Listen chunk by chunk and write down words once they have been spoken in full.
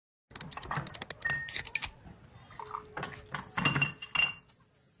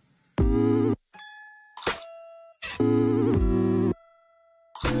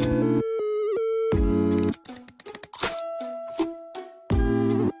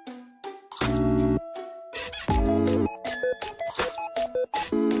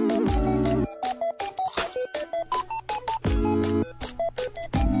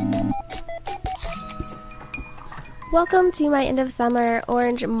Welcome to my end of summer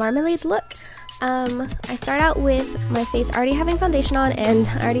orange marmalade look. I start out with my face already having foundation on and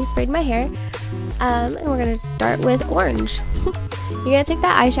I already sprayed my hair. And we're going to start with orange. You're going to take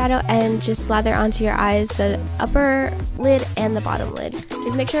that eyeshadow and just slather onto your eyes, the upper lid and the bottom lid.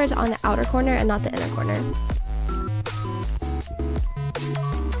 Just make sure it's on the outer corner and not the inner corner.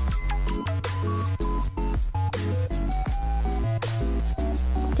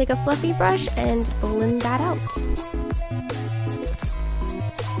 Take a fluffy brush and blend that out.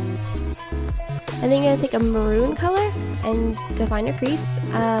 And then you're going to take a maroon color and define your crease.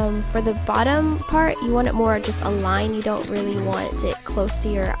 For the bottom part, you want it more just a line. You don't really want it close to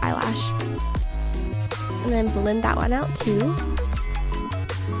your eyelash. And then blend that one out too.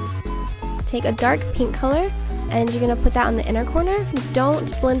 Take a dark pink color and you're going to put that on the inner corner.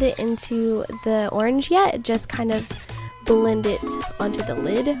 Don't blend it into the orange yet, just kind of blend it onto the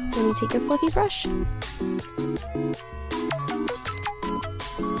lid when you take your fluffy brush.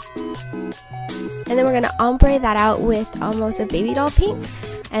 And then we're going to ombre that out with almost a baby doll pink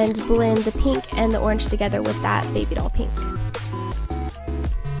and blend the pink and the orange together with that baby doll pink.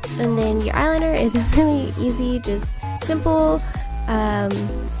 And then your eyeliner is really easy, just simple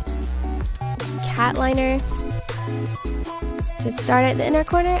cat liner. Just start at the inner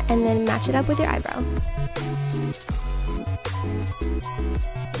corner and then match it up with your eyebrow.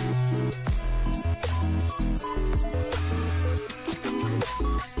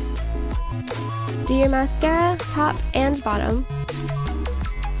 Do your mascara, top and bottom.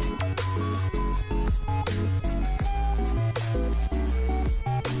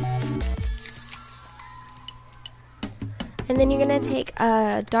 And then you're going to take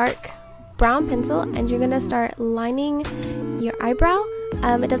a dark brown pencil and you're going to start lining your eyebrow.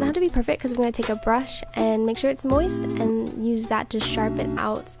 It doesn't have to be perfect because we're going to take a brush and make sure it's moist and use that to sharpen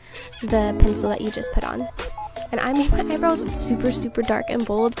out the pencil that you just put on. And I made my eyebrows super dark and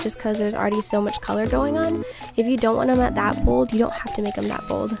bold just because there's already so much color going on. If you don't want them at that bold, you don't have to make them that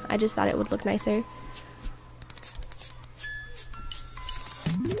bold. I just thought it would look nicer.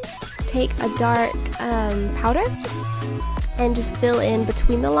 Take a dark powder and just fill in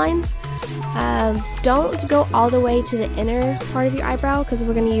between the lines. Don't go all the way to the inner part of your eyebrow because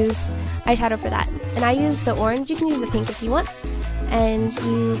we're going to use eyeshadow for that. And I use the orange. You can use the pink if you want. And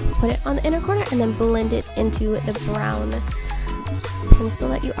you put it on the inner corner and then blend it into the brown pencil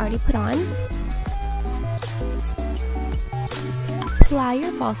that you already put on. Apply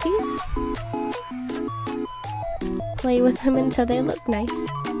your falsies. Play with them until they look nice.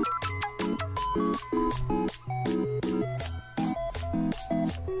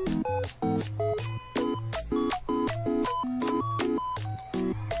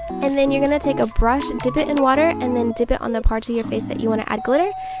 And then you're going to take a brush, dip it in water, and then dip it on the parts of your face that you want to add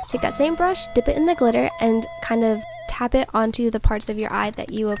glitter. Take that same brush, dip it in the glitter, and kind of tap it onto the parts of your eye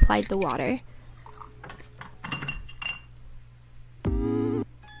that you applied the water.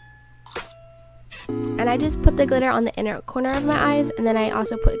 And I just put the glitter on the inner corner of my eyes, and then I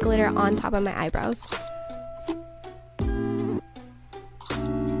also put glitter on top of my eyebrows.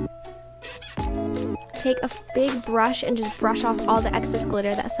 Take a big brush and just brush off all the excess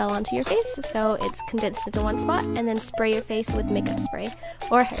glitter that fell onto your face so it's condensed into one spot, and then spray your face with makeup spray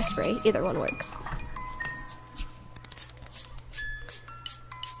or hairspray, either one works.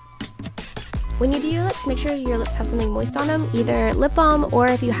 When you do your lips, make sure your lips have something moist on them, either lip balm or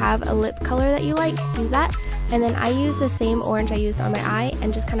if you have a lip color that you like, use that. And then I used the same orange I used on my eye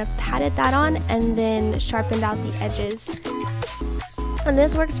and just kind of patted that on and then sharpened out the edges. And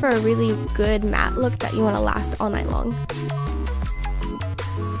this works for a really good matte look that you want to last all night long.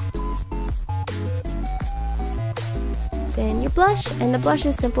 Then your blush, and the blush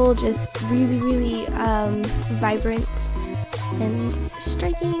is simple, just really vibrant and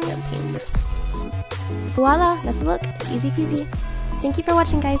striking pink. Voila, that's the look. It's easy peasy. Thank you for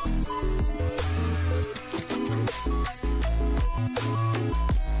watching, guys.